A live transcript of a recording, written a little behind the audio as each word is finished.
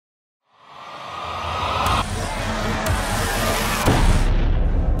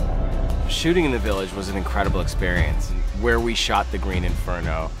Shooting in the village was an incredible experience. Where we shot the Green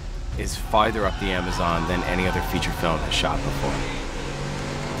Inferno is farther up the Amazon than any other feature film has shot before.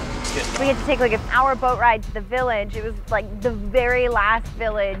 We had to take like an hour boat ride to the village. It was like the very last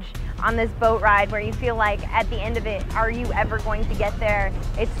village on this boat ride where you feel like at the end of it, are you ever going to get there?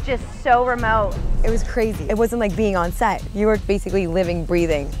 It's just so remote. It was crazy. It wasn't like being on set. You were basically living,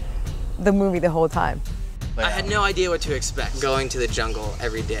 breathing the movie the whole time. I had no idea what to expect going to the jungle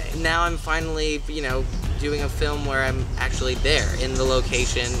every day. Now I'm finally, you know, doing a film where I'm actually there in the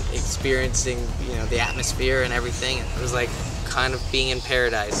location, experiencing, you know, the atmosphere and everything. It was like kind of being in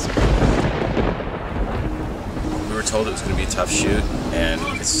paradise. We were told it was going to be a tough shoot, and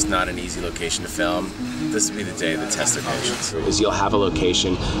it's just not an easy location to film. This will be the day that tests their patience. Is you'll have a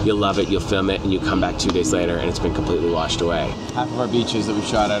location, you'll love it, you'll film it, and you come back 2 days later and it's been completely washed away. Half of our beaches that we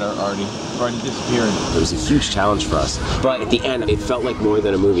shot at are already disappeared. It was a huge challenge for us, but at the end, it felt like more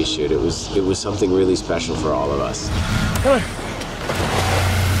than a movie shoot. It was something really special for all of us. Come on.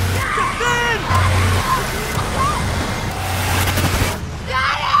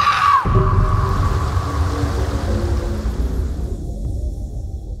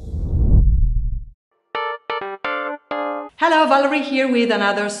 Hello, Valerie here with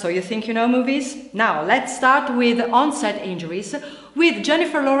another So You Think You Know movies. Now, let's start with on-set injuries, with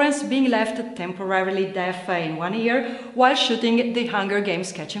Jennifer Lawrence being left temporarily deaf in 1 ear while shooting The Hunger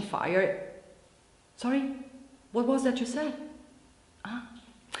Games Catching Fire. Sorry? What was that you said?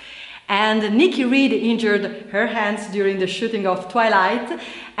 And Nikki Reed injured her hands during the shooting of Twilight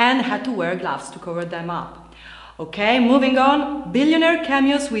and had to wear gloves to cover them up. Okay, moving on. Billionaire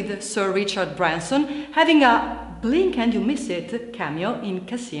cameos with Sir Richard Branson having a blink and you miss it cameo in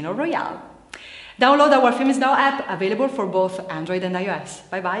Casino Royale. Download our Film Is Now app, available for both Android and iOS.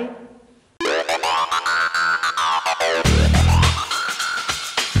 Bye bye.